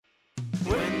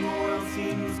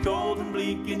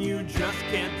bleak and you just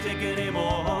can't take it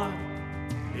anymore.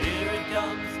 Here it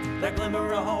comes, that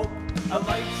glimmer of hope. A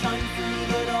light shines through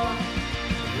the door.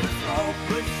 It's the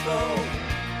hopeless show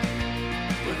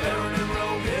with Aaron and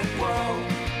Rohit. Whoa.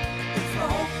 It's the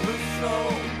hopeless show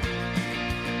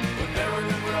with Aaron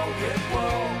and Rohit.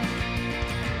 Whoa.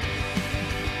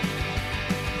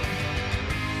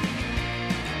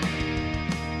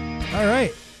 All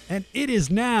right, and it is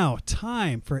now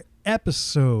time for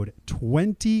episode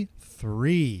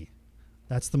 23.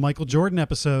 That's the Michael Jordan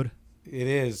episode. It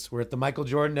is. We're at the Michael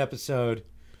Jordan episode.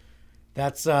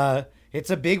 That's it's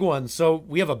a big one. So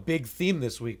we have a big theme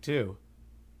this week too.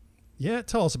 Yeah,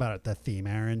 tell us about it, that theme,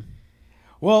 Aaron.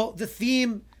 Well, the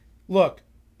theme, look,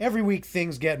 every week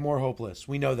things get more hopeless.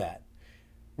 We know that.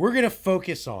 We're going to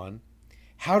focus on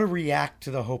how to react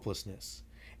to the hopelessness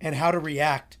and how to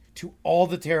react to all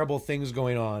the terrible things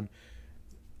going on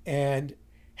and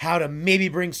how to maybe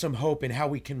bring some hope in how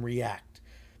we can react,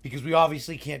 because we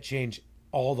obviously can't change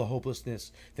all the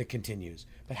hopelessness that continues,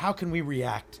 but how can we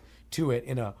react to it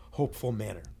in a hopeful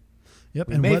manner? Yep,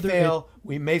 we may fail,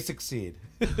 we may succeed.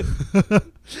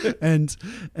 and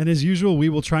as usual, we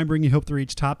will try and bring you hope through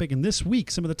each topic. And this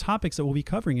week, some of the topics that we'll be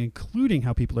covering, including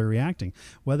how people are reacting,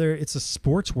 whether it's a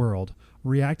sports world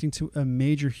reacting to a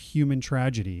major human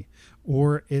tragedy,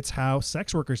 or it's how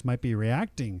sex workers might be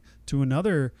reacting to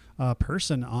another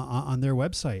person on their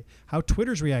website, how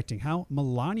Twitter's reacting, how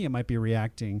Melania might be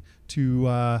reacting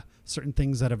to certain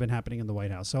things that have been happening in the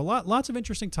White House. So lots of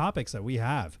interesting topics that we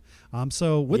have.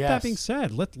 So with that being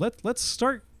said, let's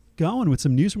start going with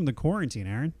some news from the quarantine,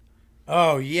 Aaron.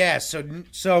 Oh yeah,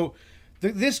 so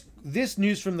this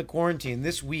news from the quarantine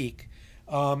this week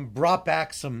brought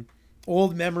back some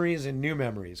old memories and new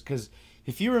memories, because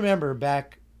if you remember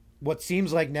back what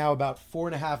seems like now about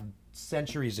 4.5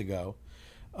 centuries ago,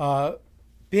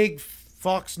 big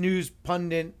Fox News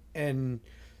pundit and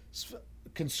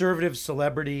conservative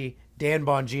celebrity Dan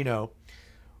Bongino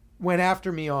went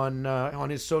after me on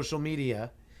his social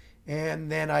media,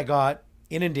 and then I got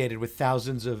inundated with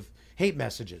thousands of hate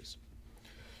messages.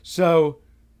 So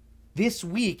this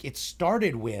week it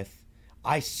started with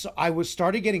I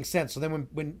started getting sent. So then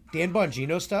when Dan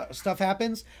Bongino stuff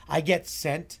happens, I get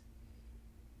sent.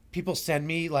 People send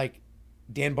me like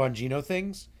Dan Bongino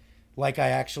things, like I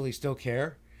actually still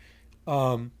care.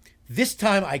 This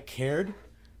time I cared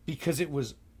because it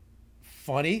was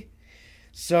funny.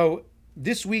 So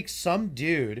this week some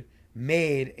dude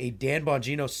made a Dan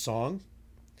Bongino song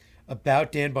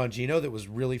about Dan Bongino that was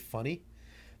really funny.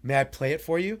 May I play it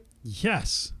for you?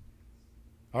 Yes.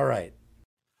 All right.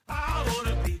 I want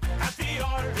to be at the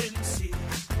RNC.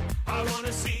 I want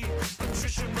to see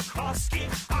Patricia McCloskey.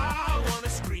 I want to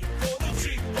scream for the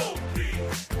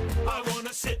GOP. I want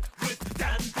to sit with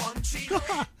Dan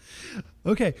Bongino.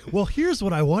 Okay, well, here's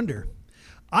what I wonder.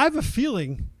 I have a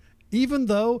feeling, even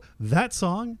though that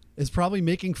song is probably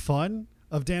making fun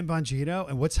of Dan Bongino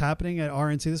and what's happening at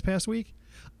RNC this past week,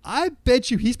 I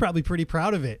bet you he's probably pretty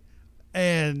proud of it,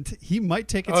 and he might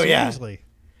take it seriously. Yeah.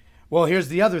 Well, here's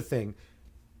the other thing.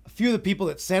 A few of the people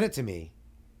that sent it to me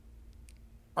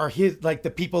are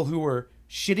the people who were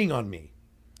shitting on me.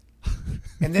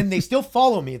 And then they still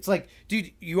follow me. It's like,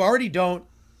 dude, you already don't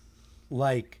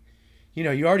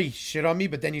you already shit on me,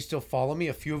 but then you still follow me.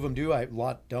 A few of them do. A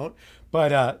lot don't.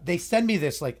 But they send me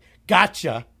this like,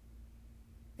 gotcha.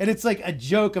 And it's like a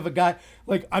joke of a guy,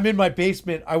 like, I'm in my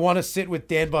basement. I want to sit with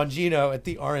Dan Bongino at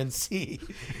the RNC.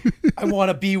 I want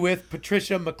to be with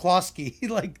Patricia McCloskey.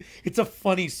 Like, it's a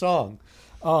funny song.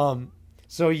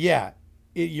 So yeah,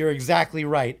 you're exactly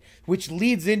right. Which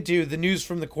leads into the news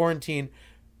from the quarantine,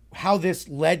 how this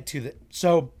led to the.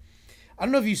 So I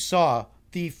don't know if you saw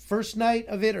the first night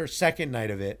of it or second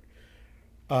night of it.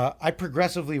 I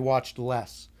progressively watched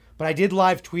less, but I did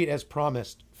live tweet as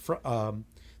promised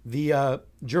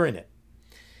during it.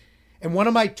 And one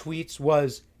of my tweets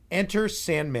was "Enter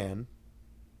Sandman,"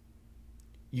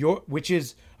 which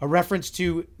is a reference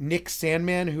to Nick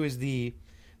Sandman, who is the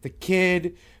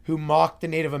kid who mocked the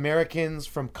Native Americans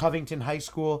from Covington High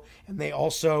School, and they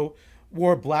also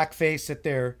wore blackface at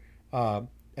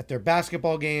their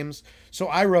basketball games. So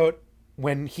I wrote,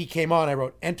 when he came on, I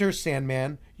wrote, "Enter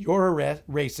Sandman, you're a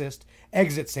racist,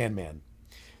 exit Sandman."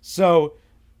 So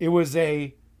it was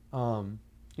a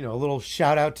little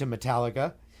shout out to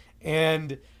Metallica,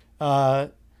 and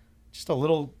just a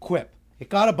little quip. It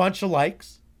got a bunch of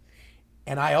likes,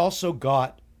 and I also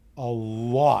got a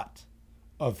lot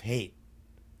of hate.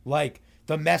 Like,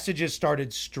 the messages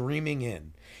started streaming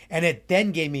in, and it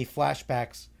then gave me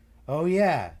flashbacks. Oh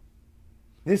yeah,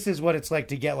 this is what it's like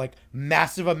to get like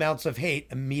massive amounts of hate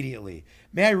immediately.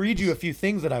 May I read you a few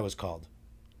things that I was called?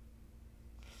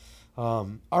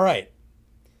 All right.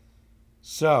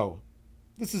 So,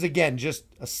 this is again just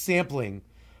a sampling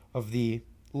of the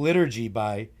liturgy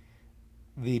by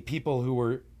the people who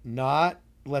were not,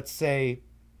 let's say,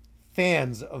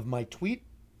 fans of my tweet.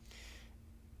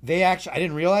 They actually, I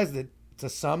didn't realize that to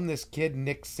some, this kid,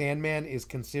 Nick Sandmann, is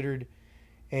considered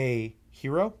a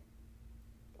hero,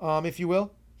 if you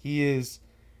will. He is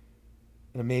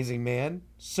an amazing man.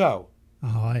 So,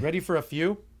 ready for a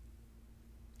few?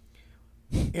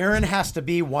 Aaron has to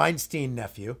be Weinstein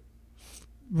nephew.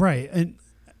 Right. And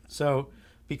so,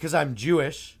 because I'm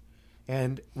Jewish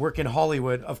and work in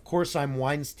Hollywood, of course I'm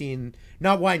Weinstein,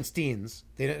 not Weinstein's.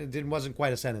 It wasn't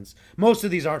quite a sentence. Most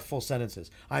of these aren't full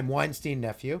sentences. I'm Weinstein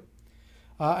nephew.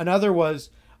 Another was,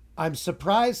 I'm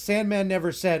surprised Sandmann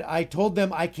never said, I told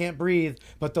them I can't breathe,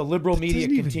 but the liberal media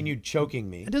continued choking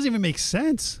me. It doesn't even make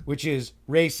sense. Which is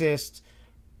racist.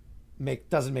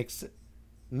 Doesn't make sense.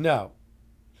 No.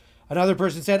 Another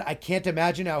person said, I can't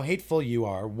imagine how hateful you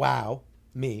are. Wow.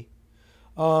 Me.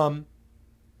 I'm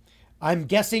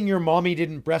guessing your mommy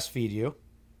didn't breastfeed you.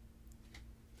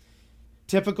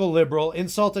 Typical liberal.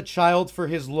 Insult a child for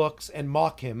his looks and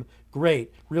mock him.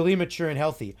 Great. Really mature and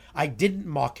healthy. I didn't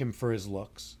mock him for his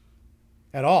looks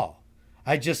at all.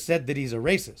 I just said that he's a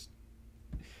racist.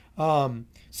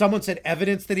 Someone said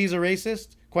evidence that he's a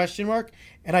racist? ?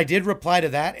 And I did reply to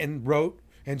that and wrote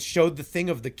and showed the thing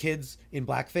of the kids in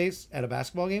blackface at a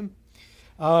basketball game.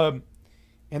 And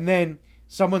then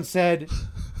someone said,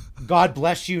 God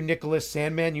bless you, Nicholas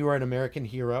Sandmann. You are an American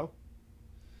hero.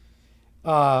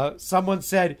 Someone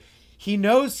said, he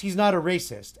knows he's not a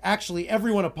racist. Actually,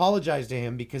 everyone apologized to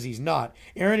him because he's not.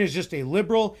 Aaron is just a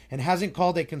liberal and hasn't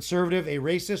called a conservative a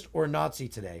racist or Nazi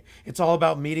today. It's all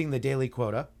about meeting the daily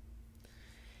quota.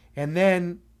 And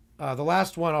then the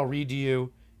last one I'll read to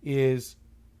you is,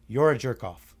 you're a jerk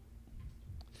off.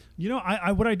 You know,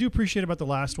 I what I do appreciate about the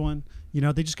last one, you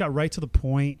know, they just got right to the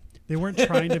point. They weren't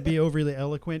trying to be overly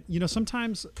eloquent. You know,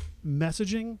 sometimes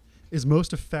messaging is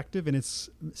most effective in its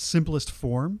simplest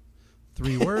form.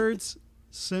 3 words,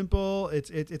 simple. It's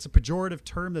a pejorative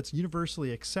term that's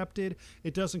universally accepted.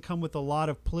 It doesn't come with a lot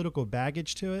of political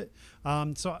baggage to it.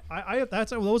 So that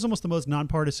was almost the most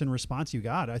nonpartisan response you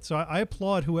got. So I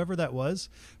applaud whoever that was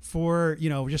for, you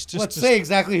know, just say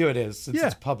exactly who it is since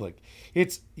it's public.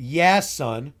 It's Yeah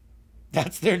Son.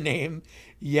 That's their name.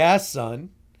 Yeah Son.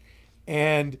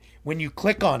 And when you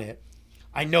click on it,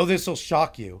 I know this will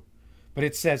shock you, but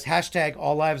it says hashtag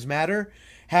All Lives Matter,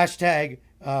 hashtag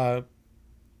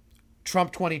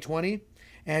Trump 2020,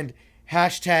 and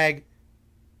hashtag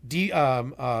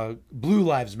Blue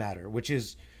Lives Matter, which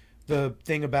is the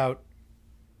thing about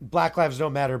Black lives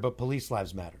don't matter, but police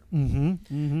lives matter. Mm-hmm.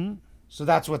 Mm-hmm. So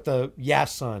that's what the Yeah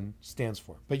Son stands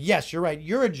for. But yes, you're right.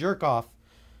 You're a jerk off.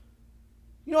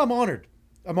 You know, I'm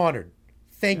honored.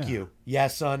 Thank you, Yeah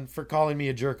Son, for calling me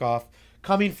a jerk off.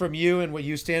 Coming from you and what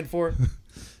you stand for.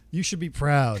 You should be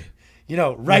proud. You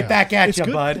know, back at you,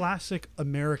 bud. It's good classic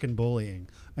American bullying.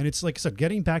 And it's like I said,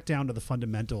 getting back down to the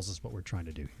fundamentals is what we're trying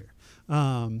to do here.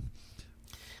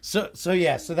 So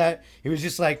that it was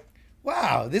just like,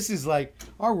 wow, this is like,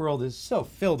 our world is so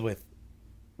filled with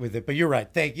it. But you're right.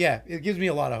 It gives me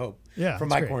a lot of hope from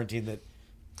my quarantine that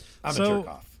I'm a jerk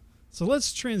off. So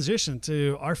let's transition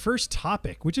to our first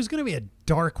topic, which is going to be a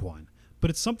dark one. But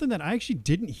it's something that I actually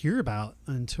didn't hear about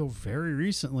until very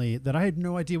recently that I had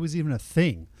no idea was even a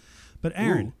thing. But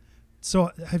Aaron,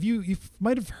 so you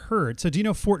might have heard. So do you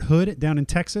know Fort Hood down in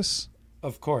Texas?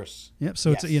 Of course. Yep.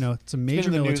 So it's a major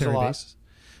military base.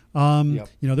 You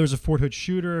know, there was a Fort Hood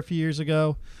shooter a few years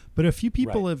ago, but a few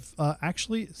people have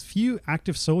few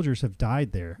active soldiers have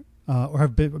died there,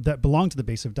 that belong to the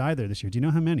base have died there this year. Do you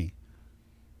know how many?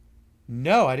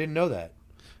 No, I didn't know that.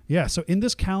 Yeah. So in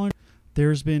this calendar,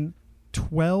 there's been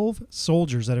 12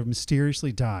 soldiers that have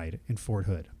mysteriously died in Fort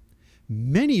Hood,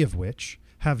 many of which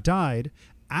have died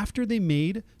after they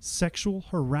made sexual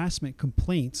harassment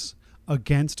complaints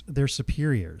against their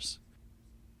superiors.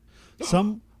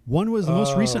 The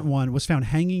most recent one was found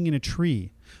hanging in a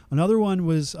tree. Another one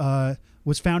was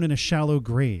found in a shallow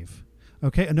grave.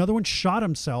 Okay. Another one shot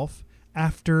himself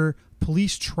after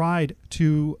police tried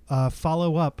to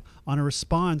follow up on a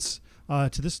response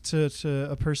to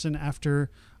a person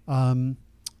after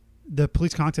the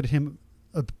police contacted him,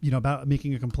 about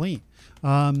making a complaint.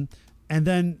 And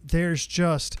then there's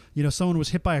just, someone was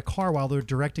hit by a car while they're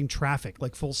directing traffic,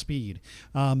 like full speed.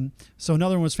 So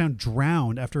another one was found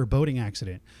drowned after a boating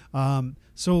accident.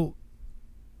 So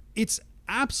it's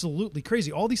absolutely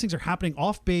crazy. All these things are happening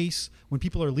off base when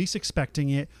people are least expecting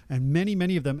it. And many,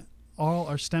 many of them all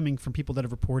are stemming from people that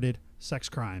have reported sex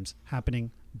crimes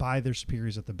happening by their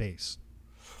superiors at the base.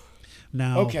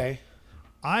 Now, okay.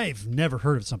 I've never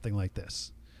heard of something like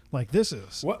this. Like this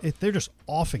is, What? they're just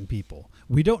offing people.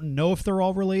 We don't know if they're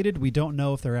all related. We don't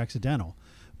know if they're accidental.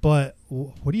 But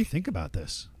what do you think about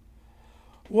this?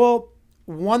 Well,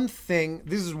 one thing,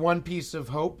 this is one piece of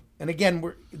hope. And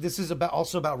again, this is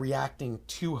also about reacting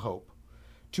to hope,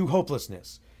 to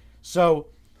hopelessness. So,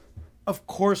 of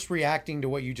course, reacting to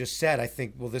what you just said, I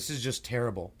think, well, this is just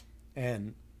terrible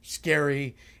and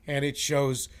scary. And it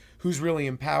shows who's really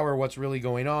in power, what's really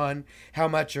going on, how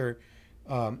much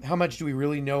do we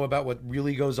really know about what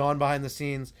really goes on behind the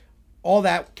scenes. All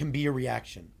that can be a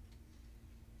reaction.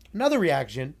 Another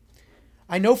reaction,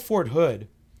 I know Fort Hood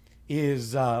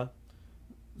is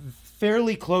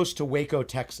fairly close to Waco,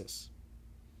 Texas.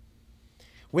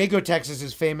 Waco, Texas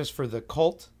is famous for the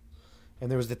cult,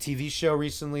 and there was the TV show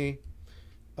recently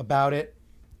about it.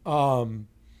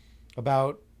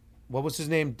 About, what was his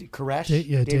name? Koresh?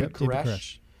 David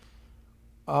Koresh.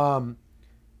 Koresh.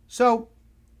 So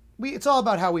it's all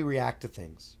about how we react to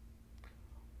things.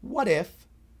 What if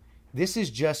this is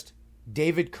just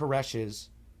David Koresh's,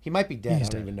 he might be dead, I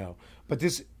don't even know. But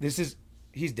this is,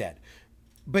 he's dead.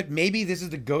 But maybe this is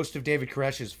the ghost of David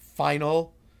Koresh's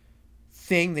final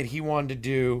thing that he wanted to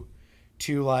do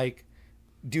to like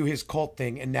do his cult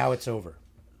thing, and now it's over.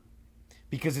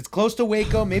 Because it's close to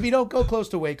Waco. Maybe don't go close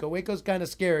to Waco. Waco's kind of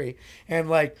scary. And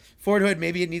like Fort Hood,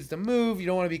 maybe it needs to move. You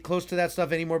don't want to be close to that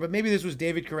stuff anymore. But maybe this was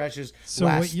David Koresh's So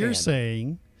last what you're stand.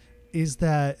 saying is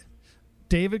that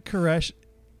David Koresh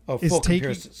is full taking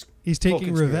conspiracy- he's full taking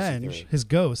conspiracy revenge. theory. His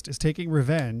ghost is taking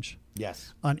revenge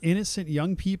Yes. on innocent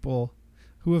young people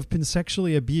who have been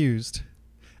sexually abused,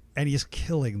 and he's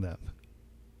killing them.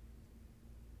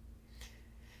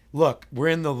 Look, we're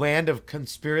in the land of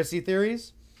conspiracy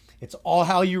theories. It's all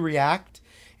how you react.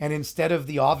 And instead of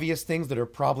the obvious things that are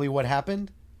probably what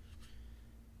happened,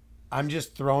 I'm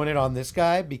just throwing it on this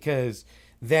guy because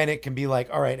then it can be like,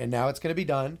 all right, and now it's going to be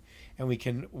done. And we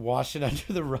can wash it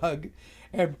under the rug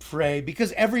and pray.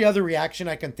 Because every other reaction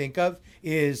I can think of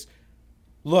is,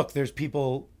 look, there's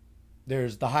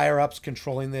the higher ups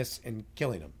controlling this and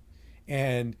killing them.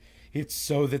 And it's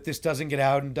so that this doesn't get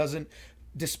out and doesn't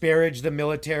disparage the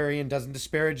military and doesn't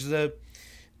disparage the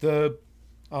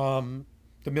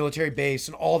military base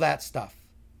and all that stuff.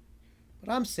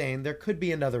 But I'm saying there could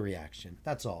be another reaction.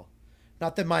 That's all.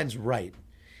 Not that mine's right.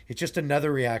 It's just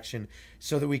another reaction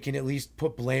so that we can at least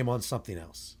put blame on something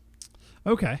else.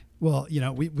 Okay. Well,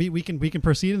 we can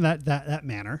proceed in that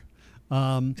manner.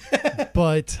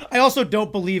 But I also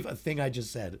don't believe a thing I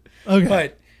just said. Okay.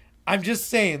 But I'm just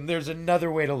saying there's another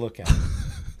way to look at it.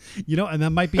 and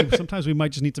that might be, sometimes we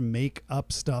might just need to make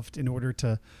up stuff in order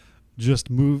to just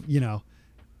move,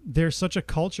 there's such a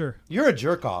culture. You're a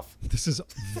jerk off. This is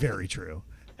very true.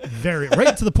 Very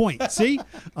right to the point. See?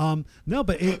 No,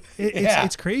 but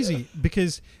it's crazy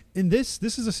because in this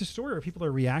is a story where people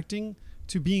are reacting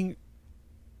to being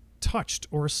touched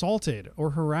or assaulted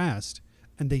or harassed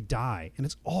and they die, and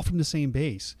it's all from the same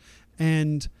base.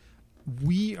 And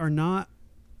we are not,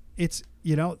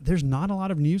 there's not a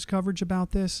lot of news coverage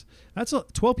about this. That's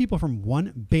 12 people from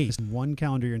one base, one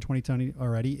calendar year in 2020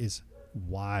 already is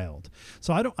wild.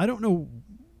 So I don't know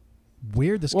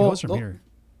where this goes from here.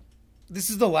 This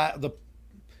is the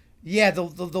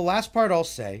last part I'll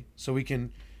say, so we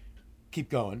can keep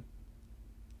going,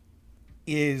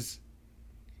 is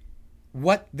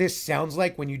what this sounds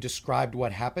like when you described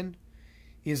what happened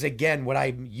is, again, what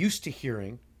I'm used to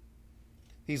hearing.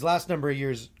 These last number of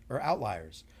years are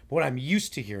outliers. But what I'm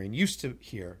used to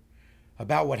hear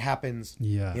about what happens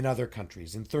in other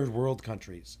countries, in third world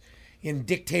countries, in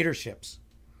dictatorships.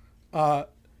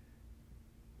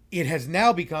 It has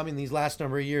now become, in these last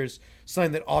number of years,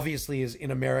 something that obviously is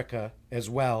in America as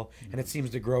well, and it seems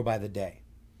to grow by the day.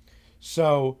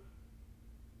 So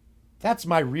that's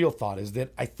my real thought, is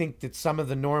that I think that some of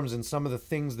the norms and some of the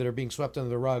things that are being swept under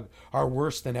the rug are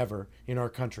worse than ever in our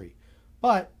country.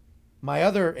 But my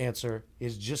other answer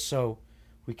is just so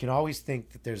we can always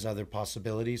think that there's other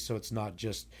possibilities, so it's not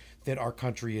just that our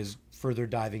country is further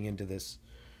diving into this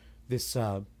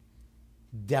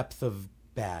depth of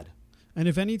bad. And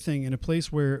if anything, in a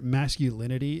place where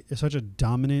masculinity is such a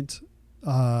dominant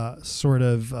sort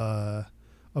of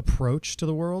approach to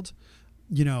the world,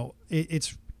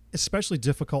 it's especially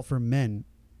difficult for men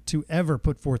to ever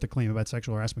put forth a claim about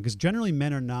sexual harassment, because generally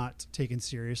men are not taken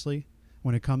seriously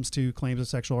when it comes to claims of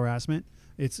sexual harassment.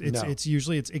 It's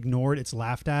usually it's ignored, it's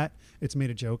laughed at, it's made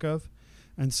a joke of.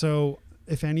 And so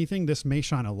if anything, this may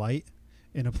shine a light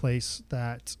in a place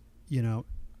that,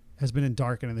 has been in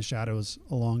dark and in the shadows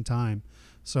a long time.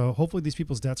 So hopefully these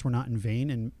people's deaths were not in vain,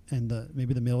 and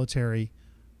maybe the military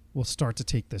will start to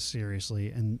take this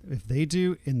seriously. And if they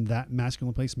do in that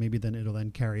masculine place, maybe then it'll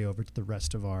then carry over to the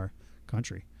rest of our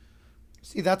country.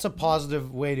 See, that's a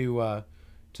positive way to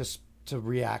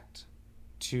react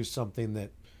to something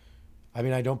that, I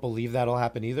mean, I don't believe that'll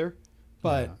happen either,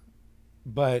 but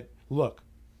look,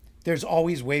 there's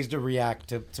always ways to react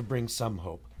to bring some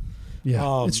hope.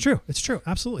 Yeah, it's true. It's true.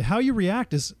 Absolutely. How you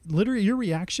react is literally your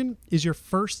reaction is your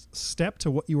first step to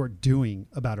what you are doing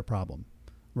about a problem,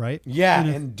 right? Yeah,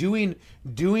 and doing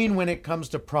when it comes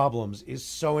to problems is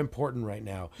so important right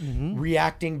now. Mm-hmm.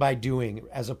 Reacting by doing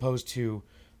as opposed to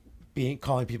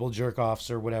calling people jerk offs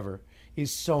or whatever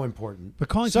is so important. But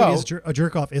calling somebody a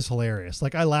jerk off is hilarious.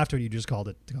 Like I laughed when you just called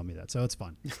it to call me that, so it's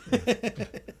fun.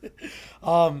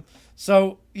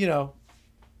 So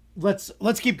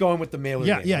let's keep going with the mailer.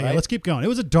 Yeah, game, yeah. right? Let's keep going. It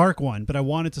was a dark one, but I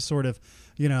wanted to sort of,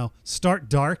 start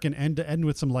dark and end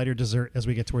with some lighter dessert as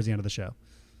we get towards the end of the show.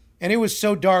 And it was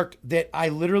so dark that I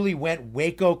literally went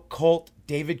Waco cult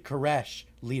David Koresh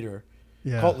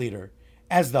cult leader,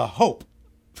 as the hope.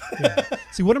 Yeah.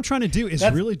 See, what I'm trying to do is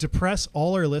really depress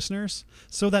all our listeners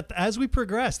so that as we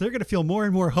progress, they're going to feel more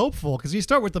and more hopeful because you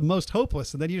start with the most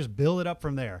hopeless and then you just build it up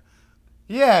from there.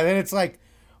 Yeah, then it's like,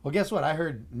 well, guess what? I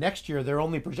heard next year they're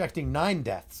only projecting 9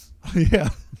 deaths. Yeah.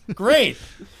 Great.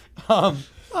 That's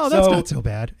not so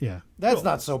bad. Yeah. That's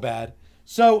not so bad.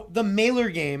 So the mailer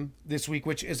game this week,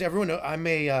 which is everyone know, I'm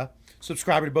a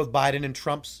subscriber to both Biden and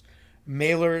Trump's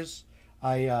mailers.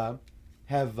 I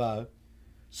have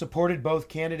supported both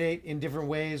candidate in different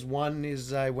ways. One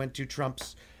is I went to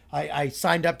Trump's. I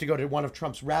signed up to go to one of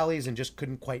Trump's rallies and just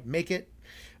couldn't quite make it.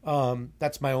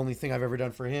 That's my only thing I've ever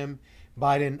done for him.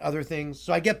 Biden, other things.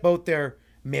 So I get both their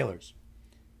mailers.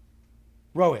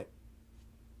 Rohit,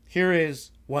 here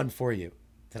is one for you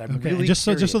that I'm really just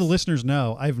so curious. the listeners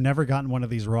know, I've never gotten one of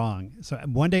these wrong. So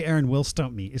one day Aaron will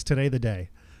stump me. Is today the day?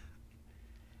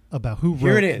 About who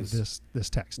wrote this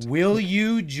text. Will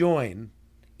you join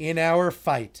in our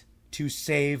fight to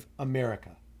save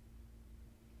America?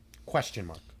 Question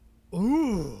mark.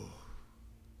 Ooh.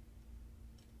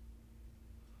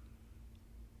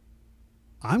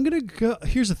 I'm going to go.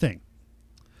 Here's the thing.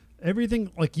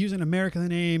 Everything like using America the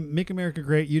name, make America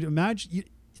great. You'd imagine, you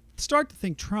start to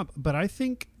think Trump, but I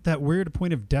think that we're at a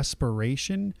point of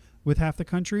desperation with half the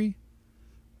country.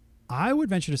 I would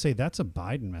venture to say that's a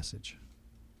Biden message.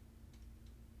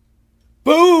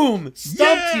 Boom!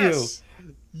 Stumped you.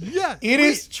 Yeah. It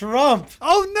is Trump.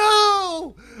 Oh,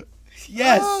 no.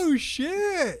 Yes. Oh,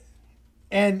 shit.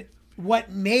 And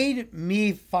what made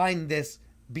me find this,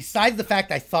 besides the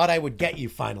fact I thought I would get you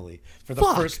finally for the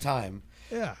first time,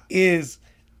 is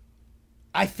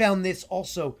I found this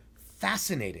also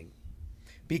fascinating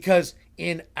because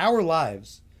in our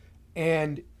lives,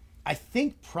 and I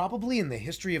think probably in the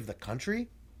history of the country,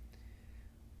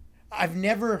 I've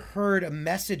never heard a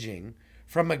messaging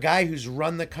from a guy who's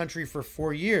run the country for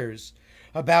 4 years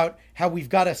about how we've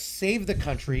got to save the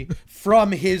country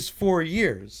from his 4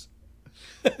 years.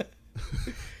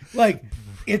 Like,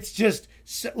 it's just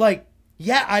like,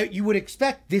 you would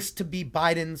expect this to be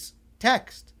Biden's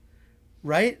text,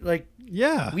 right? Like,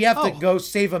 yeah, we have to go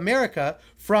save America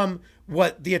from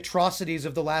what the atrocities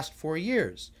of the last 4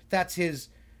 years. That's his,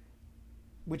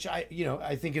 which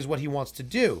I think is what he wants to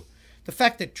do. The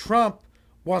fact that Trump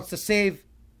wants to save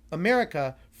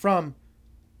America from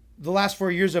the last 4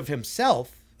 years of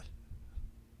himself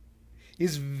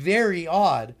is very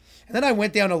odd. And then I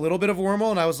went down a little bit of a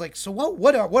wormhole and I was like, so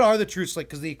what are the truths? Like,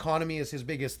 because the economy is his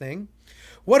biggest thing.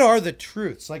 What are the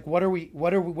truths? Like, would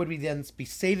we then be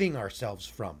saving ourselves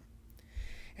from?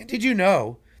 And did you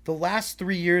know the last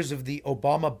 3 years of the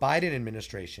Obama-Biden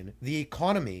administration, the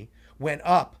economy went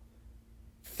up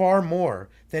far more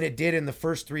than it did in the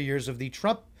first 3 years of the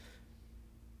Trump.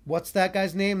 What's that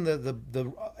guy's name?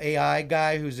 The AI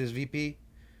guy who's his VP?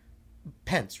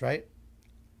 Pence, right?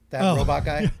 That robot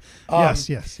guy?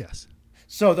 Yes.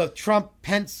 So the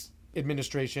Trump-Pence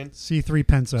administration. C3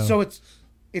 Penso. So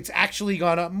it's actually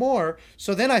gone up more.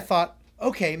 So then I thought,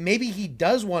 okay, maybe he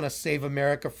does want to save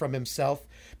America from himself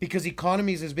because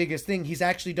economy is his biggest thing. He's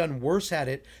actually done worse at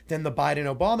it than the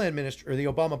Biden-Obama administration or the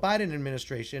Obama-Biden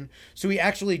administration. So he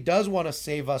actually does want to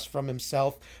save us from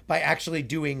himself by actually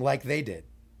doing like they did.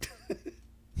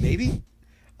 Maybe?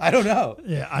 I don't know.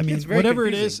 Yeah, I mean, whatever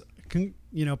confusing.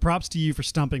 It is, props to you for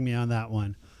stumping me on that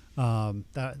one.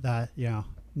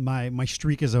 My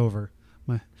streak is over.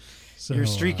 Your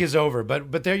streak is over,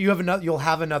 but there you'll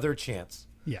have another chance.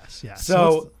 Yes.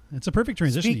 So it's a perfect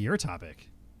transition to your topic.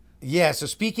 Yeah. So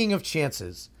speaking of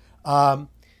chances, I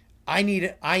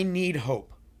need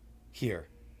hope here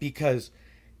because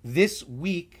this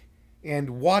week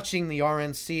and watching the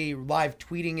RNC live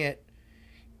tweeting it,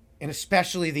 and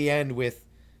especially the end with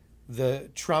the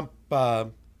Trump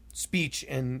speech,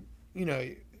 and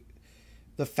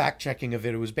the fact checking of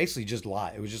it. It was basically just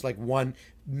lie. It was just like one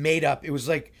made up. It was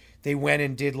like they went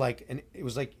and did it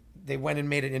was like they went and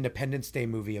made an Independence Day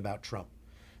movie about Trump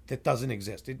that doesn't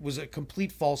exist. It was a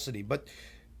complete falsity. But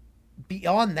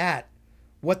beyond that,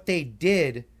 what they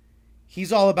did,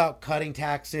 he's all about cutting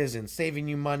taxes and saving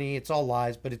you money. It's all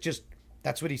lies, but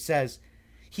that's what he says.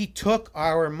 He took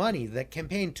our money. The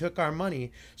campaign took our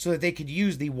money so that they could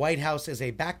use the White House as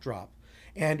a backdrop.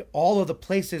 And all of the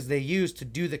places they used to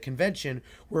do the convention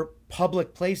were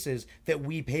public places that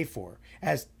we pay for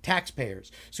as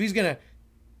taxpayers. So he's going to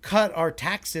cut our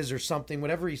taxes or something,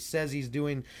 whatever he says he's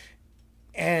doing,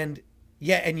 and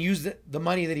use the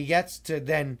money that he gets to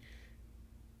then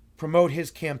promote his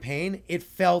campaign.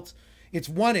 It's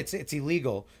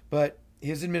illegal, but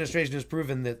his administration has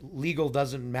proven that legal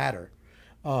doesn't matter.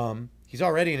 He's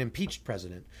already an impeached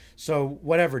president. So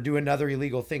whatever, do another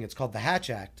illegal thing. It's called the Hatch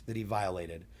Act that he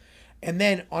violated. And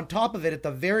then on top of it, at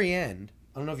the very end,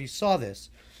 I don't know if you saw this,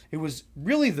 it was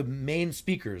really the main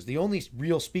speakers, the only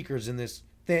real speakers in this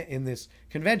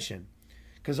convention,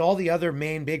 because all the other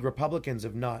main big Republicans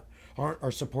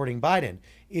are supporting Biden.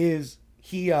 It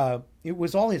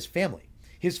was all his family.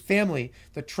 His family,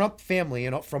 the Trump family,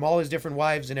 and from all his different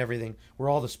wives and everything, were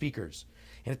all the speakers.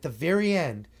 And at the very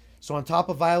end, so on top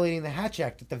of violating the Hatch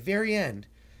Act, at the very end,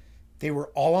 they were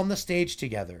all on the stage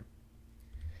together.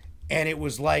 And it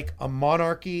was like a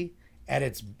monarchy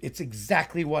it's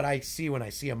exactly what I see when I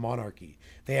see a monarchy.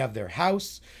 They have their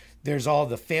house, there's all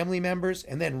the family members,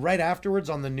 and then right afterwards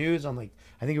on the news, I think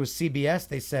it was CBS,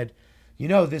 they said,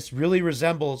 this really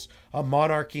resembles a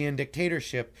monarchy and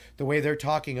dictatorship, the way they're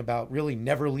talking about really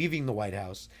never leaving the White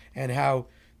House and how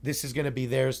this is going to be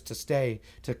theirs to stay,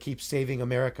 to keep saving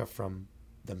America from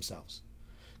themselves.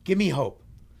 Give me hope,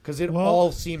 because it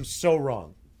all seems so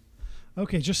wrong.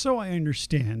 Okay, just so I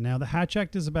understand, now the Hatch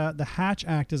Act is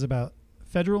about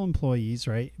federal employees,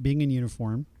 right, being in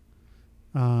uniform.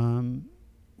 I'm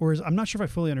not sure if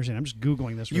I fully understand. I'm just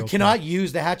Googling this. You cannot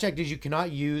use the Hatch Act. You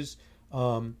cannot use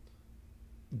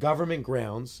government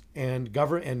grounds and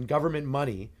government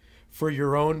money for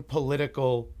your own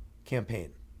political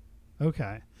campaign.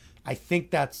 Okay. I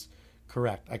think that's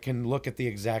correct. I can look at the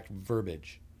exact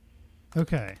verbiage.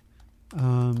 Okay.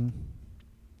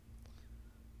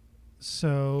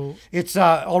 So it's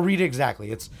I'll read it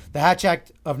exactly. It's the Hatch Act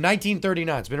of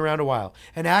 1939. It's been around a while.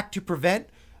 An act to prevent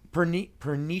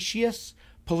pernicious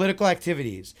political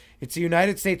activities. It's the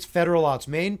United States federal law. Its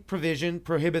main provision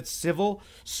prohibits civil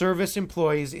service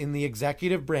employees in the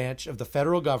executive branch of the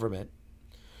federal government,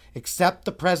 except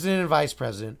the president and vice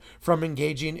president, from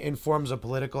engaging in forms of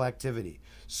political activity.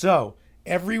 So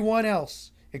everyone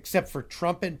else except for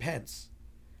Trump and Pence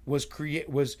was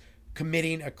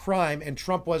committing a crime, and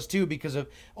Trump was too, because of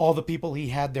all the people he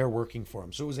had there working for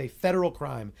him. So it was a federal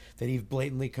crime that he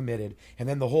blatantly committed, and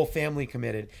then the whole family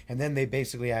committed, and then they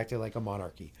basically acted like a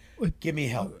monarchy. Give me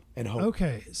help and hope.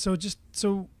 Okay,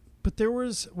 but there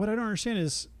was, what I don't understand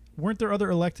is, weren't there other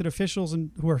elected officials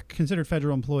who are considered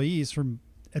federal employees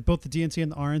at both the DNC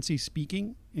and the RNC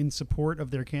speaking in support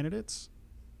of their candidates?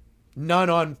 None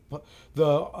on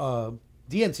the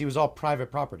DNC. Was all private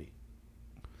property.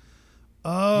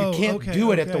 Oh, you can't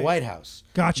do it at the White House.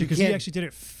 Gotcha, because he actually did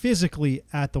it physically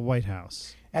at the White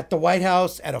House. At the White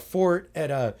House, at a fort,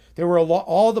 there were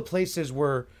all the places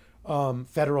were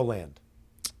federal land.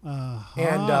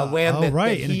 And land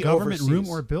that in he a government oversees. room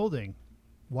or building,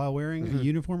 while wearing a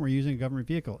uniform or using a government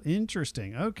vehicle.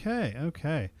 Interesting.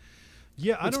 Okay.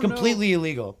 Yeah, it's completely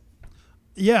illegal.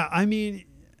 Yeah, I mean,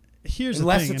 here's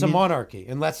unless the thing. It's a monarchy,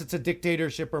 unless it's a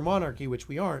dictatorship or monarchy, which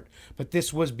we aren't. But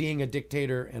this was being a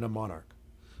dictator and a monarch.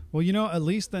 Well, at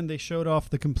least then they showed off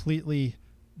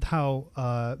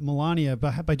how Melania,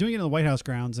 by doing it in the White House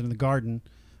grounds and in the garden,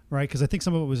 right? Because I think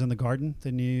some of it was in the garden.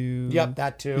 The new. Yep,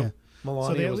 that too. Yeah.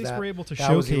 Melania, so they at least were able to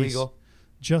showcase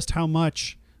just how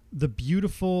much the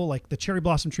beautiful, like the cherry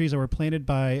blossom trees that were planted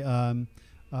by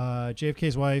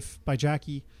JFK's wife, by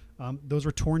Jackie. Those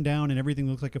were torn down and everything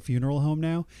looks like a funeral home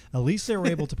now. At least they were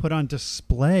able to put on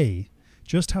display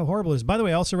just how horrible it is. By the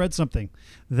way, I also read something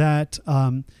that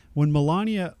when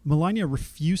Melania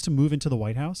refused to move into the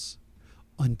White House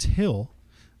until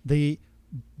they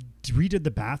redid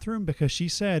the bathroom, because she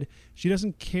said she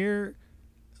doesn't care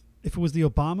if it was the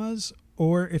Obamas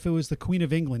or if it was the Queen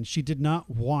of England. She did not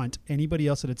want anybody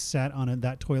else that had sat on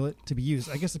that toilet to be used.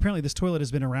 I guess apparently this toilet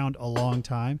has been around a long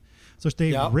time. So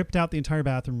they ripped out the entire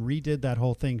bathroom, redid that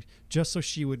whole thing just so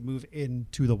she would move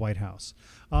into the White House.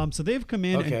 So they've come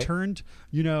in and turned,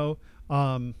 the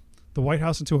White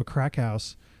House into a crack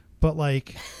house. But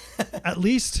at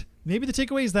least Maybe the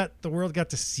takeaway is that the world got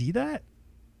to see that.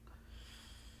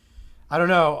 I don't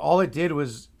know. All it did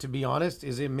was, to be honest,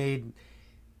 is it made,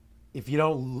 if you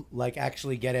don't like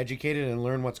actually get educated and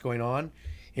learn what's going on,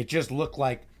 it just looked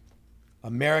like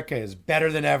America is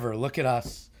better than ever. Look at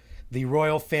us, the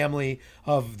royal family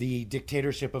of the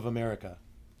dictatorship of America.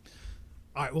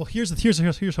 All right. Well, here's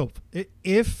hope.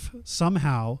 If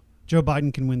somehow Joe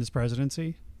Biden can win this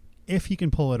presidency, if he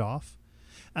can pull it off,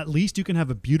 at least you can have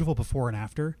a beautiful before and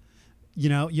after. You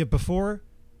know, you have before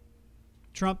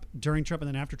Trump, during Trump, and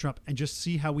then after Trump, and just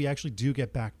see how we actually do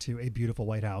get back to a beautiful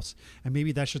White House. And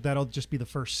maybe that'll just be the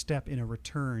first step in a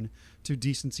return to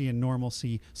decency and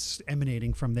normalcy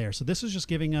emanating from there. So this is just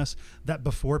giving us that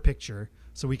before picture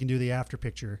so we can do the after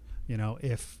picture, you know,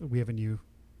 if we have a new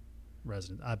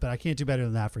resident. But I can't do better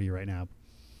than that for you right now.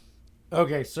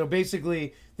 Okay, so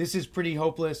basically, this is pretty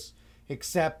hopeless,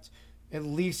 except at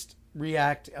least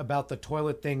react about the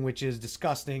toilet thing, which is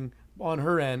disgusting on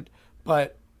her end,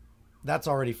 but that's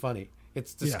already funny.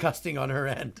 It's disgusting on her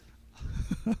end.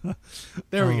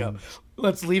 There we go.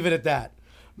 Let's leave it at that.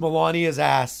 Melania's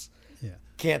ass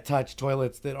can't touch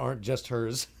toilets that aren't just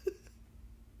hers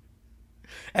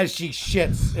as she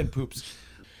shits and poops.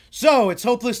 So it's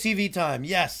hopeless TV time.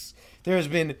 Yes, there's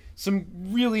been some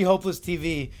really hopeless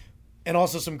TV and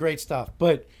also some great stuff.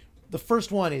 But the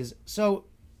first one is, so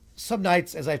some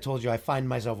nights, as I've told you, I find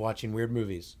myself watching weird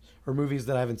movies or movies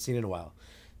that I haven't seen in a while.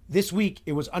 This week,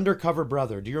 it was Undercover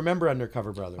Brother. Do you remember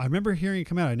Undercover Brother? I remember hearing it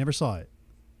come out. I never saw it.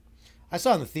 I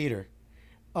saw it in the theater.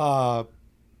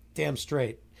 Damn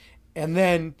straight. And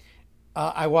then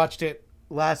I watched it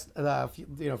a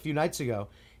few nights ago.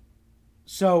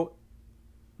 So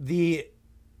the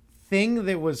thing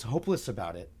that was hopeless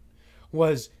about it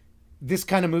was this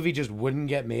kind of movie just wouldn't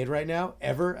get made right now,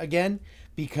 ever again,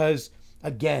 because,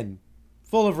 again,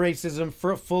 full of racism,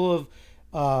 full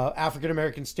of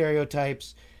African-American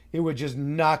stereotypes. It would just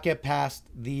not get past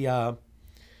the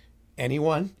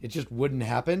anyone. It just wouldn't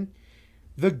happen.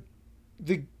 The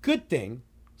good thing,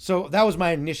 so that was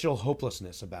my initial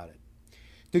hopelessness about it.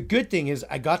 The good thing is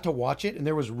I got to watch it and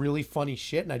there was really funny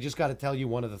shit, and I just got to tell you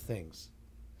one of the things.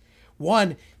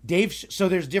 One, so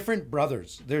there's different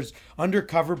brothers. There's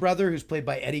Undercover Brother, who's played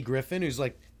by Eddie Griffin, who's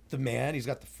like the man. He's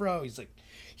got the fro.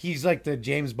 He's like the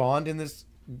James Bond in this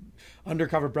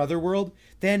Undercover Brother world.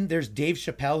 Then there's Dave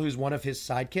Chappelle, who's one of his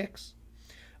sidekicks.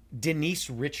 Denise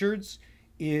Richards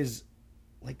is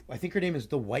like, I think her name is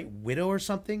the White Widow or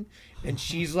something, and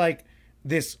she's like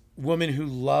this woman who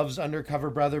loves Undercover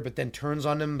Brother but then turns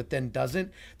on him but then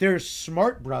doesn't. There's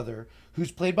Smart Brother,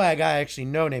 who's played by a guy I actually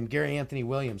know named Gary Anthony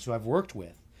Williams, who I've worked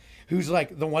with, who's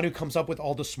like the one who comes up with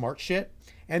all the smart shit.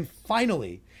 And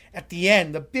finally, at the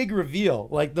end, the big reveal,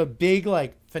 like the big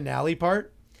like finale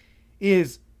part,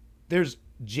 is there's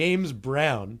James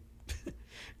Brown.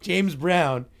 James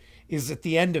Brown is at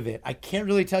the end of it. I can't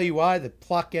really tell you why. The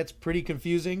plot gets pretty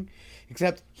confusing,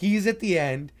 except he's at the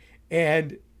end,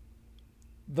 and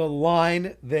the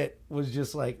line that was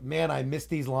just like, man, I missed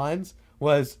these lines,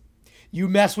 was, "You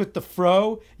mess with the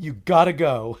fro, you gotta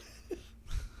go."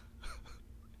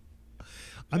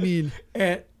 I mean,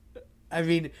 and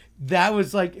that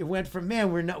was like, it went from,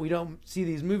 man, we don't see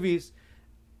these movies,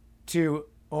 to,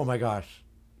 oh my gosh,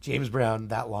 James Brown,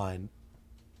 that line.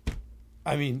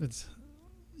 I mean,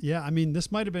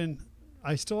 this might have been,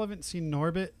 I still haven't seen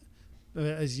Norbit.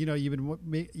 As you know, you've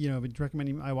been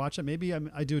recommending I watch it. Maybe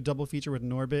I do a double feature with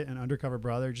Norbit and Undercover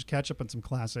Brother. Just catch up on some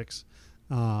classics.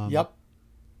 Yep.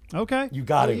 Okay. You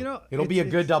got it. It'll be a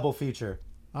good double feature.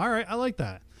 All right. I like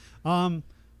that.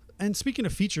 And speaking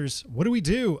of features, what do we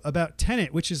do about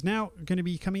Tenet, which is now going to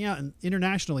be coming out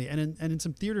internationally and in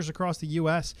some theaters across the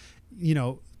U.S.? You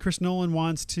know, Chris Nolan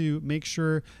wants to make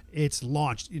sure it's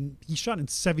launched. He shot in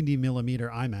 70 millimeter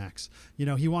IMAX. You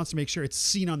know, he wants to make sure it's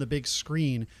seen on the big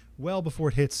screen well before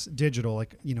it hits digital,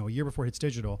 like, you know, a year before it hits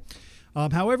digital.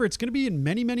 However, it's going to be in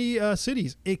many, many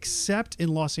cities, except in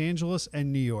Los Angeles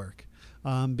and New York.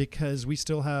 Because we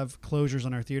still have closures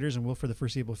on our theaters and will for the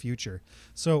foreseeable future.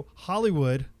 So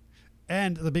Hollywood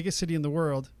and the biggest city in the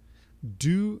world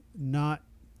do not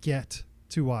get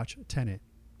to watch Tenet.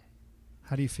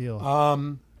 How do you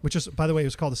feel? Which is, by the way, it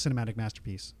was called a cinematic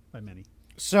masterpiece by many.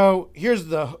 So here's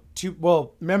the two.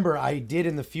 Well, remember, I did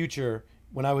in the future,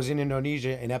 when I was in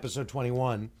Indonesia in episode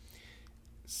 21,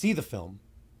 see the film.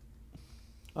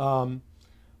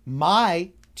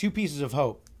 My two pieces of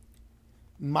hope.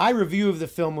 My review of the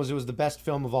film was it was the best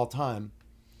film of all time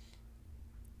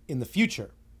in the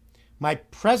future. My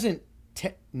present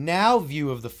now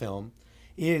view of the film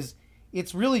is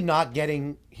it's really not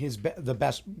getting the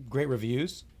best great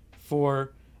reviews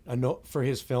for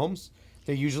his films.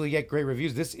 They usually get great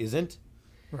reviews. This isn't.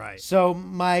 Right. So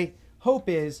my hope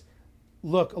is,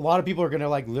 look, a lot of people are going to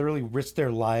like literally risk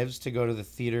their lives to go to the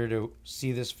theater to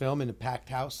see this film in a packed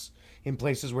house in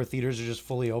places where theaters are just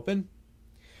fully open.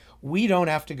 We don't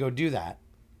have to go do that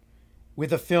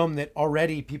with a film that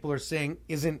already people are saying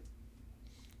isn't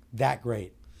that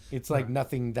great. It's like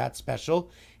nothing that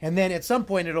special. And then at some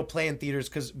point it'll play in theaters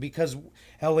because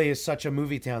LA is such a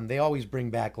movie town. They always bring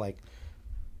back like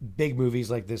big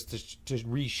movies like this to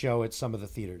re-show at some of the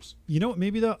theaters. You know what?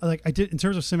 Maybe though, like I did in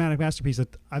terms of cinematic masterpiece,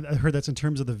 that I heard that's in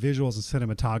terms of the visuals and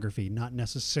cinematography, not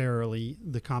necessarily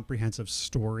the comprehensive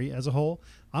story as a whole.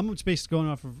 I'm just based going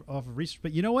off of research,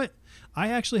 but you know what? I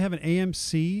actually have an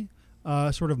AMC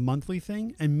sort of monthly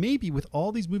thing, and maybe with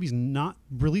all these movies not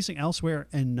releasing elsewhere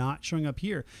and not showing up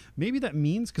here, maybe that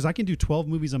means because I can do 12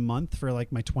 movies a month for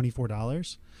like my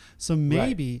 $24. So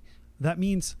maybe that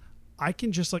means I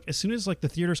can just like, as soon as like the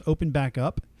theaters open back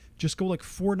up, just go like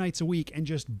 4 nights a week and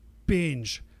just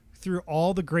binge through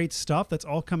all the great stuff that's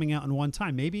all coming out in one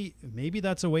time. Maybe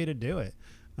that's a way to do it.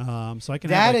 So I can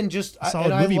that have like and just a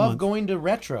solid I movie love month. going to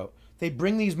retro. They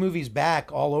bring these movies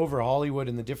back all over Hollywood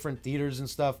in the different theaters and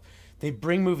stuff. They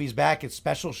bring movies back at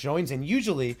special showings, and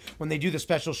usually when they do the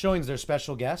special showings, they're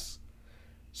special guests.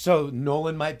 So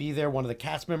Nolan might be there, one of the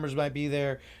cast members might be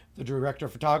there, the director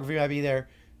of photography might be there.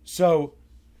 So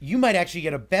you might actually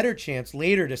get a better chance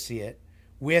later to see it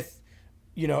with,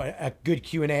 you know, a good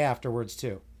Q&A afterwards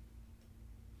too.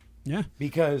 Yeah.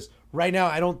 Because right now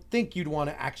I don't think you'd want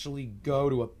to actually go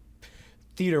to a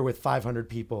theater with 500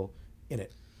 people in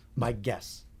it. My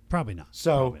guess. Probably not.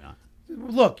 So Probably not.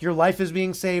 look, your life is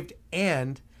being saved,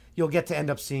 and you'll get to end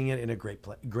up seeing it in a great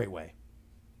way.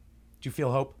 Do you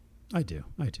feel hope? I do.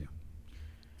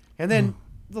 And then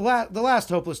the last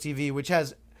Hopeless TV,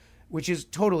 which is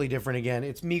totally different again.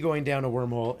 It's me going down a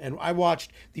wormhole, and I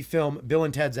watched the film Bill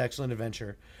and Ted's Excellent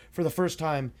Adventure for the first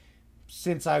time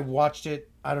since I watched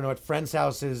it, I don't know, at friends'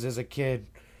 houses as a kid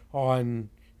on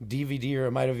DVD, or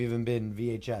it might have even been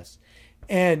VHS.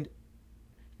 And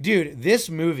dude, this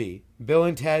movie, Bill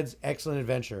and Ted's Excellent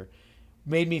Adventure,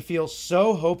 made me feel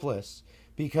so hopeless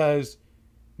because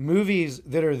movies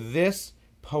that are this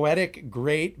poetic,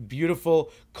 great,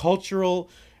 beautiful, culturally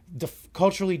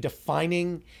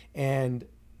defining, and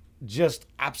just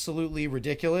absolutely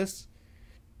ridiculous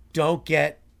don't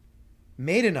get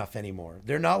made enough anymore.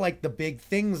 They're not like the big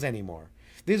things anymore.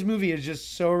 This movie is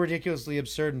just so ridiculously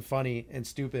absurd and funny and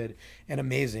stupid and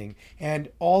amazing. And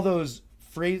all those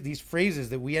these phrases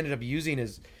that we ended up using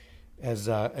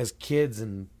as kids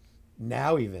and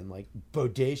now even like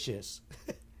bodacious.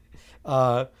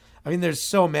 I mean, there's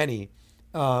so many.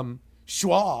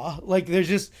 Schwa, like there's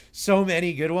just so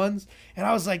many good ones. And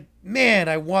I was like, man,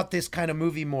 I want this kind of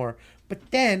movie more. But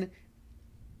then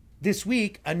this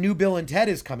week, a new Bill and Ted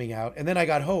is coming out, and then I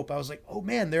got hope. I was like, oh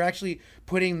man, they're actually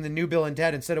putting the new Bill and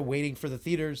Ted, instead of waiting for the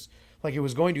theaters like it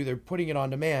was going to, they're putting it on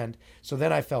demand. So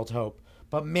then I felt hope.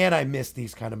 But man, I miss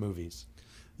these kind of movies.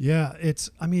 Yeah,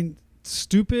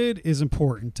 stupid is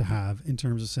important to have in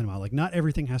terms of cinema. Like, not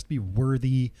everything has to be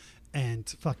worthy and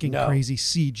fucking crazy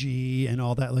CG and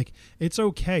all that. Like, it's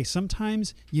okay.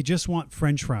 Sometimes you just want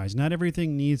French fries. Not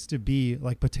everything needs to be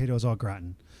like potatoes au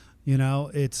gratin. You know,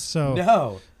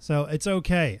 so it's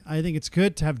okay. I think it's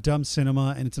good to have dumb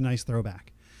cinema, and it's a nice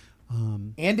throwback.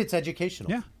 And it's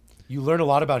educational. Yeah. You learn a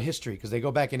lot about history because they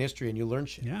go back in history and you learn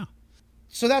shit. Yeah.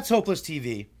 So that's Hopeless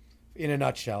TV in a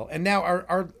nutshell. And now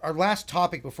our last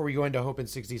topic before we go into Hope in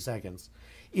 60 Seconds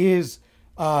is,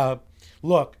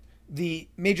 look, the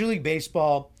Major League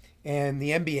Baseball and the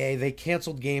NBA, they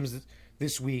canceled games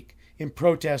this week in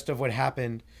protest of what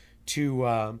happened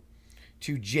to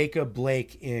Jacob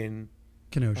Blake in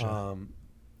Kenosha.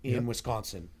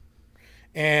 Wisconsin.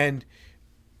 And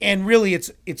really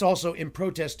it's also in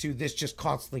protest to this just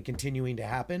constantly continuing to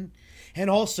happen. And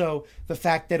also the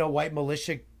fact that a white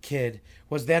militia kid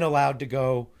was then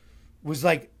was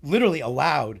like literally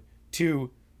allowed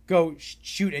to go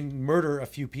shoot and murder a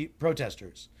few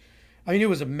protesters. I mean, it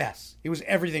was a mess. It was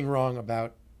everything wrong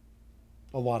about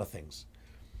a lot of things.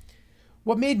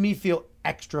 What made me feel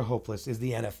extra hopeless is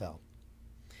the NFL.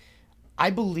 I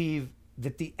believe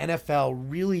that the NFL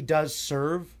really does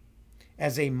serve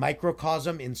as a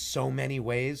microcosm in so many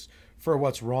ways for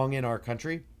what's wrong in our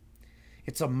country.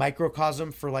 It's a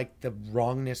microcosm for like the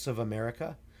wrongness of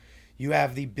America. You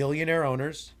have the billionaire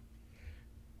owners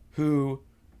who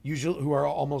are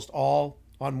almost all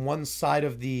on one side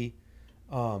of the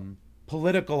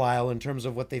political aisle in terms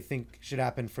of what they think should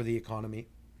happen for the economy.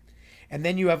 And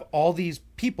then you have all these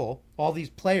people, all these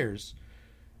players.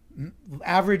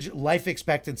 Average life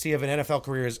expectancy of an NFL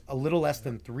career is a little less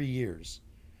than 3 years.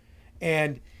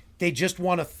 And They just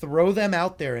want to throw them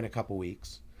out there in a couple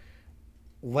weeks,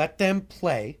 let them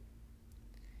play,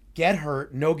 get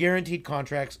hurt, no guaranteed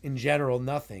contracts in general,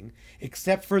 nothing,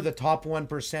 except for the top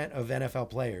 1% of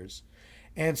NFL players.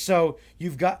 And so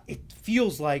it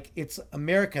feels like it's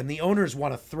America, and the owners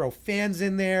want to throw fans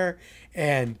in there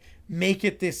and make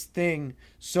it this thing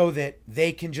so that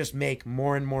they can just make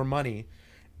more and more money.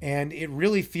 And it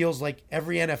really feels like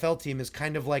every NFL team is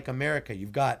kind of like America.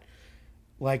 You've got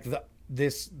like the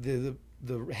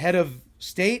head of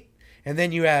state, and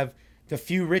then you have the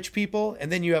few rich people,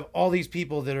 and then you have all these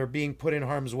people that are being put in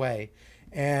harm's way.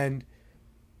 And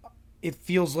it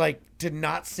feels like to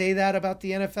not say that about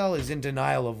the NFL is in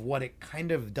denial of what it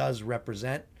kind of does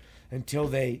represent until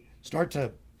they start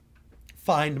to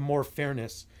find more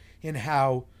fairness in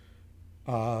how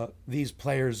these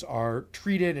players are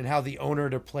treated and how the owner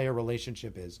to player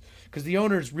relationship is. Because the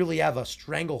owners really have a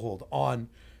stranglehold on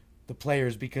the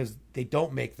players because they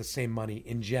don't make the same money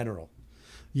in general.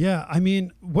 Yeah, I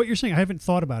mean, what you're saying, I haven't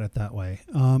thought about it that way.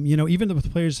 Even with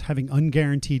players having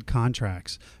unguaranteed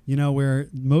contracts, where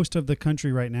most of the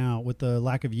country right now with the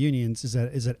lack of unions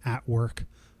is at work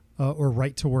or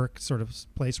right to work sort of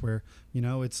place where,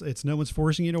 it's no one's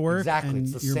forcing you to work. Exactly, and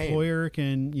it's the your same. Employer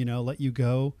can, let you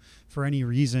go for any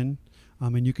reason.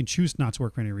 And you can choose not to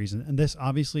work for any reason. And this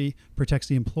obviously protects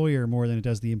the employer more than it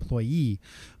does the employee.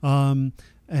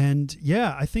 And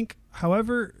yeah, I think,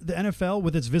 however, the NFL,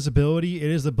 with its visibility, it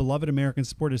is the beloved American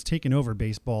sport, has taken over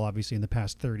baseball, obviously, in the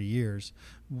past 30 years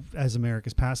as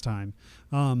America's pastime.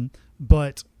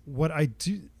 But what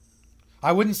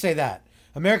I wouldn't say that.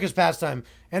 America's pastime,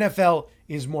 NFL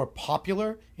is more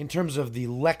popular in terms of the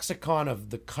lexicon of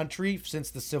the country since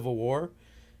the Civil War.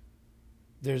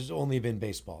 There's only been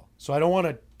baseball. So I don't want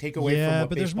to take away from what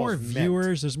but there's more baseball's viewers,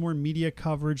 meant. there's more media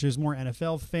coverage, there's more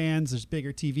NFL fans, there's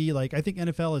bigger TV. Like, I think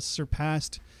NFL has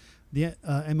surpassed the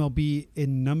MLB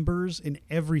in numbers in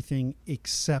everything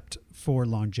except for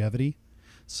longevity.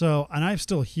 So, and I'm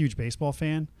still a huge baseball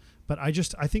fan, but I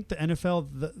think the NFL,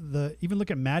 the even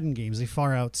look at Madden games, they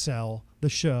far outsell the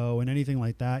show and anything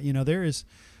like that. There is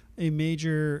a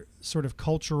major sort of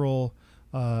cultural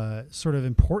sort of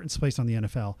importance placed on the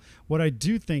NFL. What I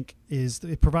do think is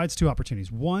it provides two opportunities.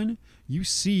 One, you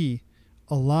see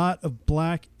a lot of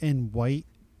black and white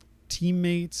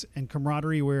teammates and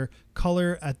camaraderie where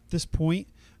color at this point,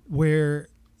 where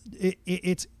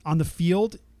it's on the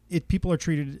field, people are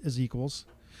treated as equals.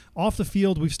 Off the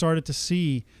field, we've started to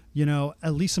see,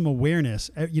 at least some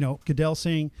awareness. Goodell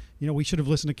saying, we should have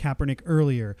listened to Kaepernick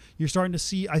earlier. You're starting to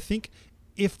see, I think,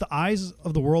 if the eyes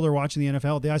of the world are watching the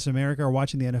NFL, the eyes of America are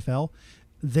watching the NFL,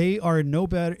 they are no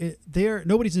better.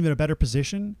 Nobody's in a better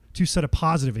position to set a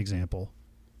positive example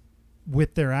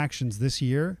with their actions this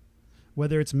year,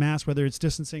 whether it's mask, whether it's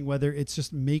distancing, whether it's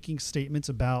just making statements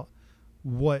about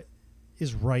what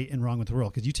is right and wrong with the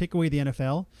world. Because you take away the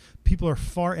NFL, people are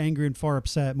far angry and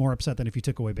more upset than if you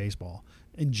took away baseball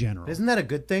in general. Isn't that a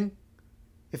good thing?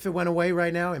 If it went away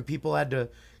right now and people had to,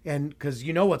 and because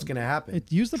you know what's going to happen.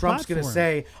 Use the Trump's platform. going to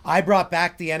say, I brought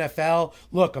back the NFL.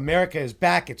 Look, America is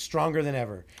back. It's stronger than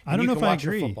ever. I don't know if I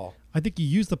agree. Football. I think you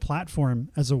use the platform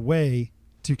as a way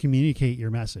to communicate your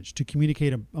message, to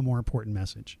communicate a more important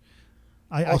message.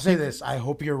 I'll say this. I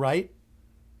hope you're right.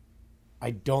 I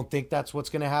don't think that's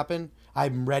what's going to happen.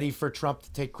 I'm ready for Trump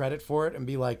to take credit for it and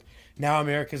be like, now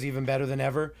America's even better than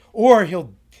ever. Or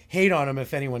he'll hate on him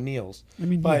if anyone kneels. I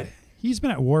mean, but he's been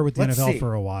at war with the NFL see.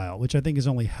 for a while, which I think has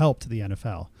only helped the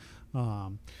NFL.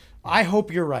 I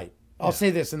hope you're right. I'll say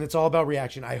this, and it's all about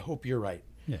reaction. I hope you're right.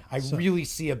 Yeah, I really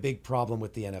see a big problem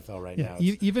with the NFL right now.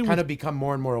 It's even kind of become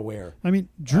more and more aware. I mean,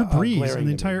 Drew Brees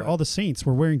and to me, all the Saints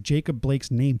were wearing Jacob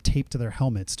Blake's name taped to their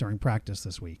helmets during practice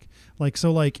this week. You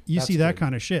That's see that good.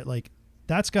 kind of shit. Like,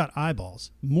 that's got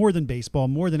eyeballs more than baseball,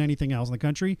 more than anything else in the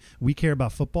country. We care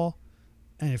about football,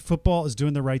 and if football is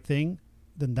doing the right thing,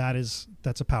 then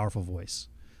that's a powerful voice.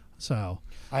 So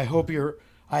I hope you're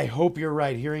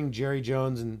right. Hearing Jerry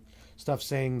Jones and stuff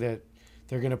saying that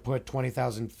they're going to put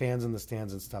 20,000 fans in the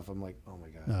stands and stuff, I'm like, oh my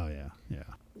God. Oh yeah.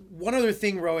 One other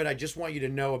thing, Rohit, I just want you to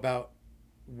know about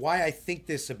why I think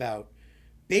this about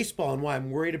baseball and why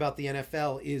I'm worried about the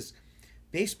NFL is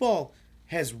baseball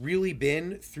has really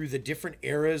been through the different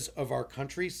eras of our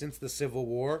country since the Civil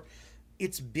War.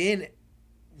 It's been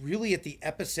really at the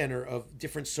epicenter of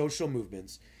different social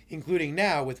movements, including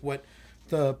now with what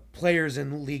the players in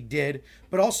the league did,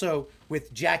 but also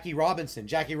with Jackie Robinson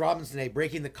Day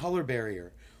breaking the color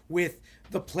barrier, with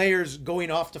the players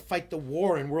going off to fight the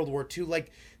war in World War II.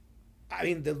 Like, I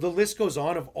mean, the list goes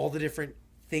on of all the different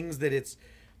things that it's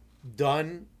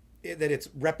done that it's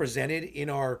represented in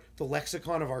the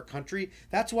lexicon of our country.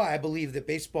 That's why I believe that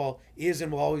baseball is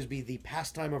and will always be the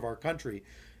pastime of our country.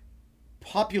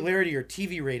 Popularity or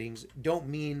TV ratings don't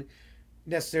mean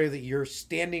necessarily that you're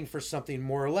standing for something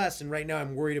more or less. And right now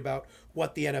I'm worried about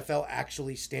what the NFL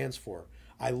actually stands for.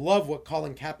 I love what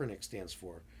Colin Kaepernick stands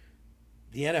for.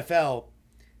 The NFL,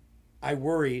 I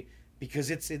worry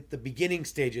because it's at the beginning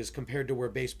stages compared to where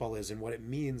baseball is and what it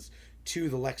means to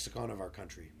the lexicon of our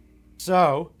country.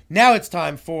 So now it's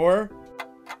time for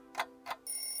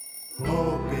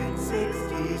Hope in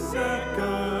 60 seconds.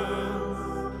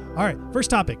 All right,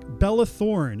 first topic, Bella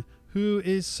Thorne, who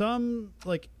is some,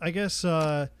 like, I guess,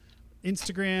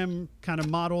 Instagram kind of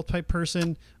model type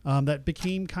person that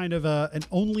became kind of an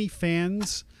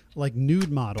OnlyFans, like,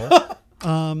 nude model.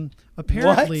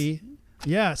 Apparently... What?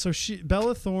 Yeah, so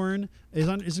Bella Thorne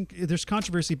there's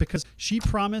controversy because she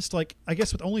promised, like, I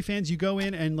guess with OnlyFans you go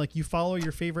in and like you follow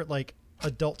your favorite like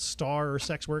adult star or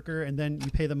sex worker and then you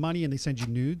pay them money and they send you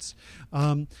nudes.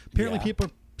 Apparently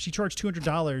she charged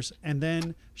 $200 and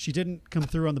then she didn't come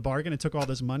through on the bargain and took all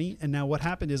this money. And now what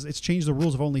happened is it's changed the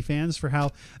rules of OnlyFans for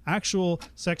how actual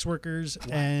sex workers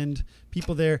and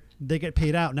people there, they get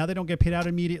paid out. Now they don't get paid out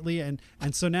immediately. And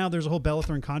so now there's a whole Bella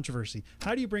Thorne controversy.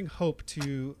 How do you bring hope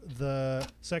to the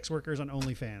sex workers on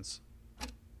OnlyFans?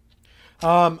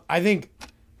 I think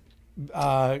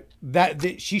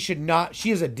that she should not. She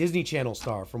is a Disney Channel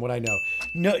star, from what I know.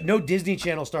 No Disney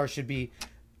Channel star should be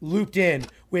looped in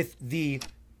with the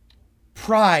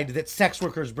pride that sex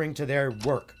workers bring to their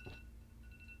work.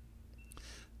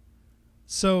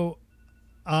 So,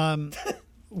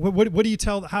 what do you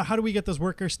tell? How do we get those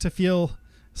workers to feel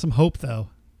some hope, though?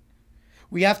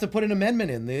 We have to put an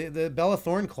amendment in the Bella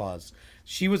Thorne clause.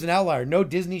 She was an outlier. No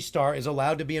Disney star is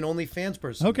allowed to be an OnlyFans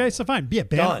person. Okay, so fine. Yeah,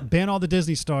 ban all the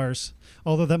Disney stars.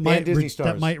 Although that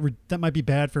might be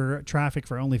bad for traffic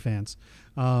for OnlyFans.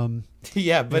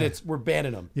 Yeah, but we're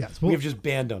banning them. Yes, we've just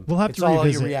banned them. We'll have it's to all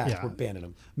revisit. How you react. Yeah. We're banning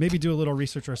them. Maybe do a little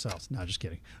research ourselves. No, just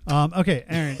kidding. Okay,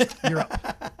 Aaron, you're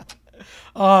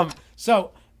up.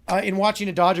 So in watching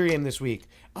a Dodger game this week,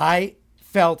 I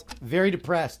felt very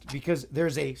depressed because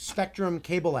there's a Spectrum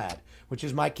cable ad, which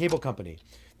is my cable company,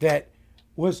 that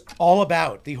was all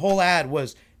about, the whole ad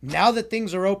was, now that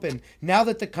things are open, now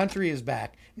that the country is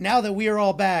back, now that we are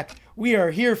all back, we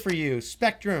are here for you,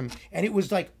 Spectrum. And it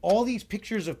was like all these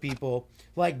pictures of people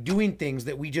like doing things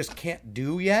that we just can't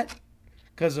do yet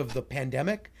because of the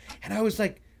pandemic. And I was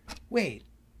like, wait,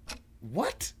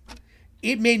 what?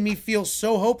 It made me feel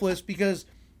so hopeless because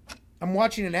I'm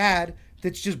watching an ad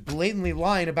that's just blatantly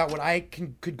lying about what I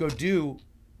could go do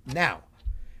now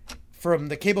from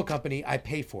the cable company I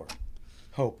pay for.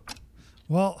 Hope.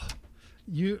 Well,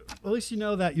 at least you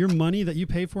know that your money that you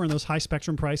pay for in those high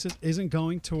spectrum prices isn't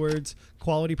going towards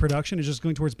quality production. It's just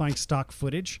going towards buying stock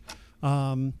footage.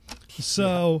 That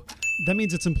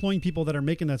means it's employing people that are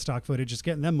making that stock footage, just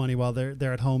getting them money while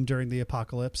they're at home during the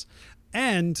apocalypse.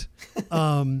 And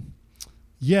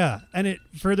yeah, and it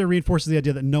further reinforces the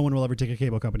idea that no one will ever take a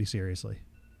cable company seriously.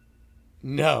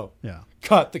 No. Yeah.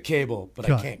 Cut the cable, but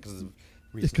Cut. I can't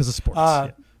Because of sports.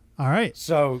 Yeah. All right.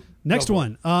 So next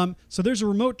one. So there's a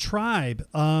remote tribe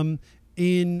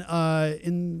in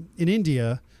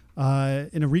India,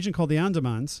 in a region called the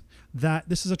Andamans. That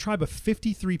this is a tribe of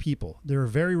 53 people. They're a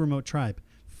very remote tribe.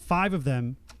 5 of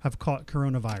them have caught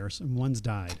coronavirus and one's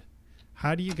died.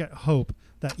 How do you get hope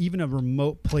that even a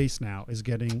remote place now is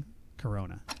getting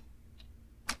corona?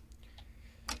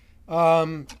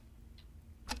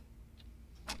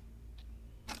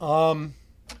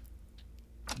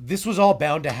 This was all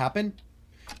bound to happen.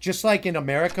 Just like in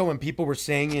America when people were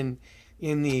saying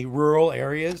in the rural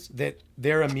areas that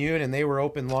they're immune and they were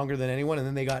open longer than anyone and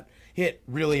then they got hit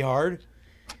really hard.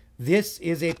 This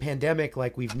is a pandemic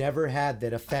like we've never had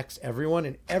that affects everyone,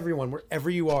 and everyone, wherever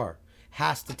you are,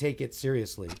 has to take it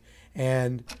seriously.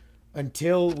 And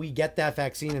until we get that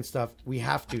vaccine and stuff, we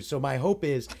have to. So my hope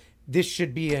is this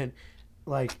should be a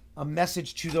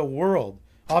message to the world.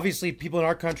 Obviously, people in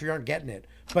our country aren't getting it,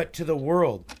 but to the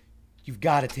world, you've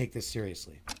got to take this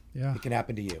seriously. Yeah. It can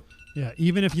happen to you. Yeah,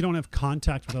 even if you don't have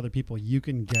contact with other people, you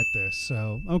can get this.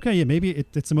 So, okay, yeah, maybe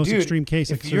it's the most Dude, extreme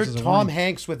case. If you're Tom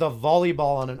Hanks with a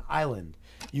volleyball on an island,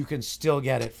 you can still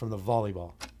get it from the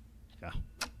volleyball. Yeah.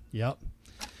 Yep.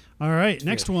 All right,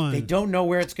 next one. They don't know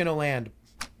where it's going to land.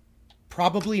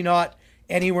 Probably not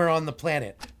anywhere on the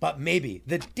planet, but maybe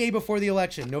the day before the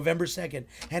election, November 2nd,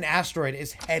 an asteroid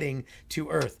is heading to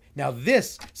Earth. Now,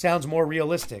 this sounds more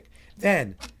realistic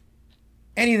than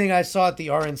anything I saw at the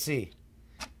RNC.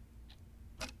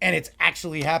 And it's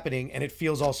actually happening, and it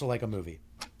feels also like a movie.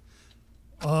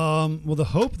 Well, the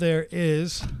hope there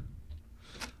is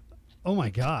Oh my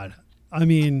God. I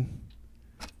mean,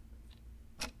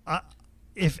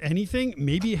 if anything,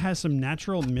 maybe it has some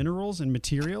natural minerals and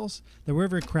materials that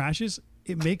wherever it crashes,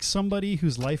 it makes somebody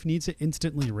whose life needs it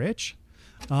instantly rich.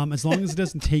 As long as it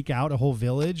doesn't take out a whole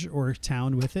village or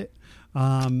town with it.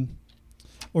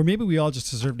 Or maybe we all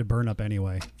just deserve to burn up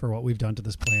anyway for what we've done to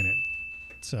this planet.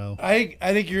 So I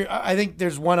think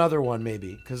there's one other one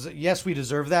maybe, because yes, we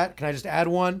deserve that. Can I just add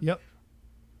one? Yep.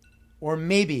 Or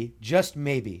maybe, just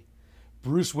maybe,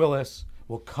 Bruce Willis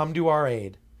will come to our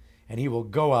aid, and he will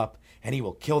go up and he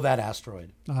will kill that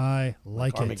asteroid. I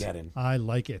like it. Armageddon. I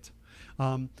like it.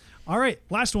 All right,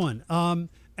 last one.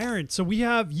 Aaron, so we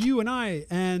have you and I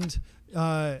and,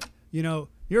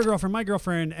 your girlfriend, my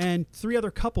girlfriend, and 3 other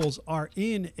couples are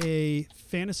in a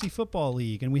fantasy football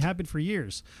league, and we have been for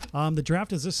years. The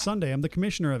draft is this Sunday. I'm the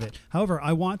commissioner of it. However,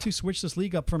 I want to switch this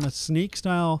league up from a snake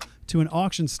style to an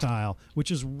auction style,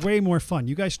 which is way more fun.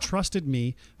 You guys trusted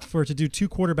me to do 2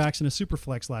 quarterbacks in a super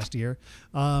flex last year,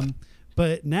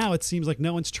 but now it seems like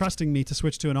no one's trusting me to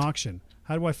switch to an auction.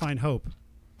 How do I find hope?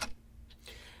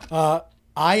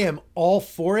 I am all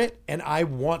for it, and I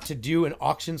want to do an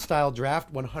auction style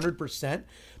draft 100%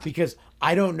 because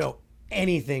I don't know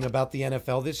anything about the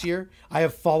NFL this year. I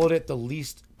have followed it the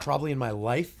least probably in my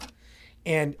life.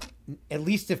 And at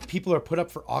least if people are put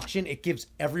up for auction, it gives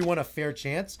everyone a fair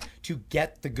chance to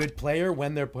get the good player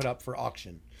when they're put up for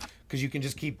auction, because you can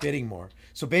just keep bidding more.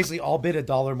 So basically, I'll bid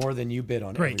 $1 more than you bid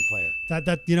on every player.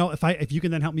 If you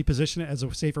can then help me position it as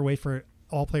a safer way for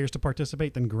all players to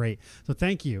participate, then great. So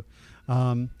thank you.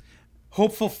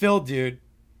 Hope fulfilled, dude.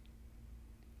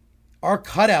 Our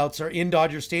cutouts are in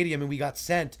Dodger Stadium, and we got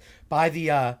sent by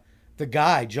the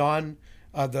guy, John,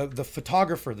 the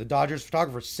photographer, the Dodgers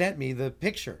photographer, sent me the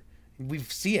picture. We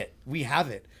see it. We have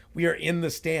it. We are in the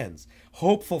stands.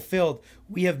 Hope fulfilled.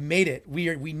 We have made it.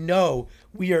 We know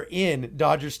we are in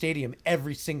Dodger Stadium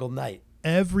every single night.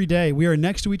 Every day we are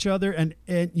next to each other, and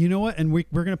you know what, and we're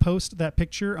going to post that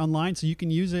picture online so you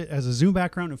can use it as a Zoom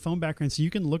background and phone background, so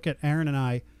you can look at Aaron and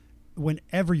I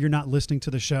whenever you're not listening to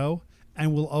the show,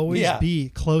 and we'll always be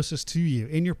closest to you,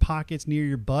 in your pockets, near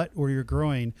your butt or your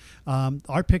groin.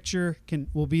 Our picture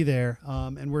will be there,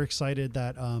 and we're excited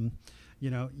that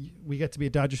we get to be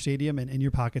at Dodger Stadium and in your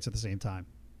pockets at the same time.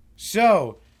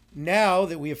 So now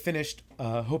that we have finished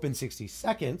Hope in 60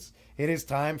 Seconds, it is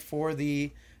time for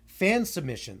the fan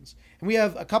submissions. And we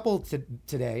have a couple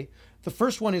today. The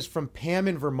first one is from Pam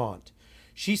in Vermont.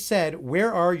 She said,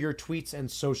 "Where are your tweets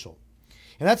and social?"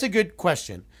 And that's a good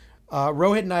question.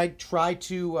 Rohit and I try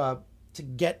to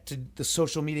get to the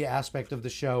social media aspect of the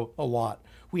show a lot.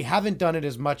 We haven't done it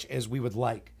as much as we would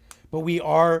like, but we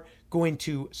are going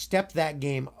to step that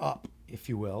game up, if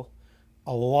you will,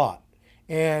 a lot.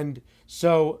 And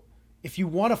so if you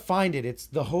want to find it, it's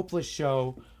The Hopeless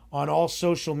Show on all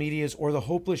social medias, or The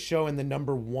Hopeless Show and the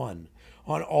number 1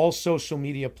 on all social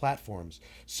media platforms,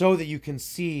 so that you can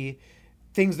see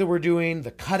things that we're doing,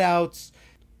 the cutouts.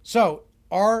 So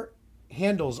our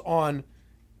handles on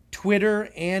Twitter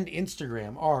and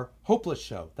Instagram are Hopeless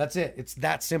Show. That's it. It's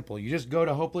that simple. You just go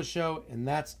to Hopeless Show and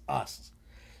that's us.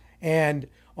 And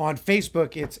on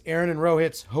Facebook, it's Aaron and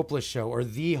Rohit's Hopeless Show, or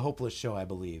The Hopeless Show, I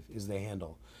believe, is the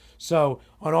handle. So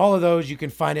on all of those, you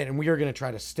can find it, and we are going to try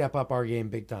to step up our game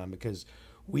big time because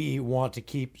we want to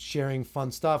keep sharing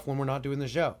fun stuff when we're not doing the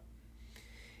show.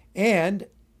 And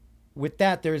with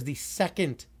that, there's the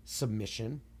second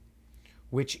submission,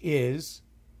 which is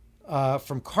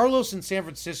from Carlos in San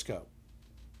Francisco.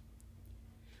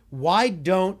 Why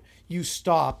don't you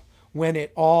stop when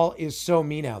it all is so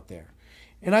mean out there?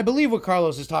 And I believe what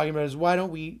Carlos is talking about is, why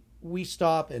don't we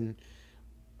stop, and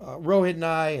Rohit and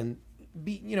I, and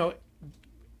be,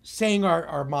 saying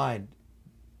our mind,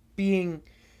 being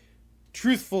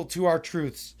truthful to our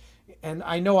truths. And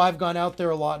I know I've gone out there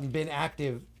a lot and been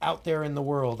active out there in the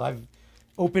world. I've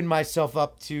opened myself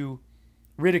up to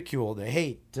ridicule, to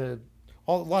hate, to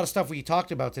a lot of stuff we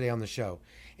talked about today on the show.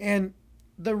 And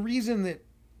the reason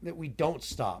that we don't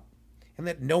stop, and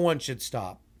that no one should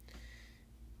stop,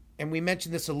 and we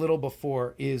mentioned this a little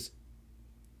before, is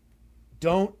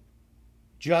don't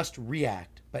just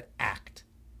react, but act.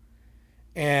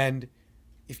 And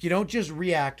if you don't just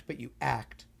react, but you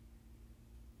act,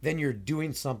 then you're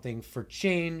doing something for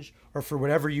change or for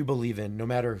whatever you believe in, no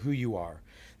matter who you are.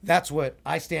 That's what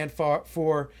I stand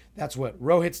for. That's what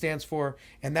Rohit stands for.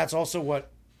 And that's also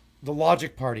what the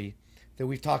Logic Party that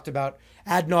we've talked about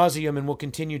ad nauseum and will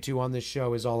continue to on this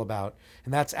show is all about.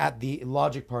 And that's at the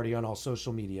Logic Party on all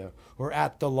social media, or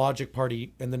at the Logic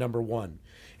Party and the number 1.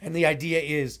 And the idea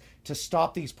is to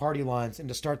stop these party lines and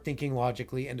to start thinking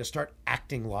logically and to start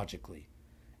acting logically.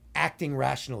 acting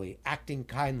rationally, acting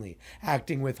kindly,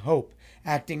 acting with hope,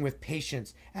 acting with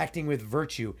patience, acting with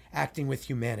virtue, acting with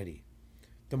humanity.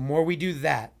 The more we do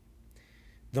that,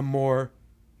 the more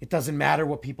it doesn't matter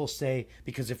what people say,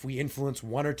 because if we influence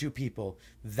one or two people,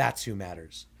 that's who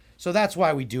matters. So that's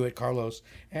why we do it, Carlos.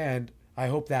 And I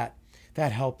hope that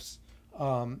helps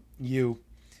you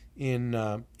in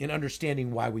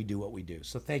understanding why we do what we do.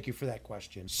 So thank you for that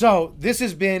question. So this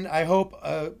has been, I hope,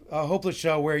 a Hopeless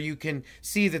show where you can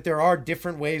see that there are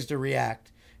different ways to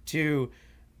react to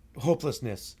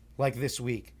hopelessness like this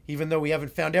week. Even though we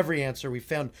haven't found every answer, we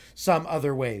found some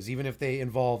other ways, even if they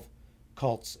involve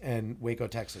cults and Waco,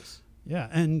 Texas. Yeah.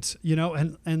 And,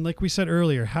 and like we said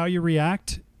earlier, how you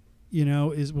react,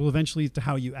 will eventually lead to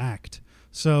how you act.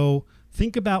 So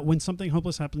think about when something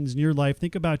hopeless happens in your life,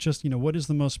 think about just, what is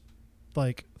the most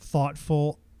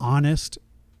thoughtful, honest,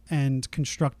 and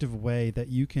constructive way that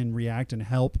you can react and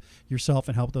help yourself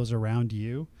and help those around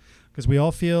you. Because we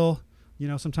all feel,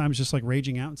 sometimes just like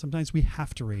raging out, and sometimes we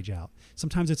have to rage out.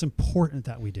 Sometimes it's important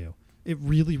that we do. It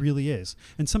really, really is.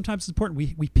 And sometimes it's important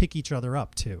we pick each other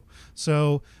up too.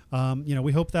 So,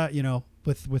 we hope that,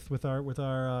 with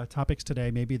our topics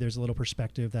today, maybe there's a little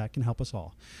perspective that can help us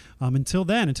all. Until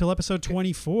episode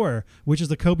 24, which is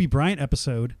the Kobe Bryant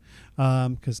episode,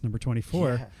 because number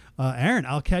 24. Yeah. Aaron,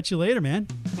 I'll catch you later, man.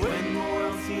 When the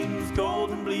world seems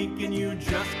cold and bleak and you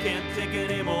just can't take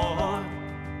it anymore,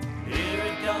 here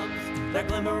it comes, that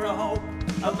glimmer of hope.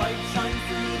 A light shines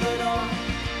through the door.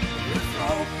 It's a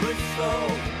hopeless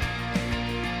soul.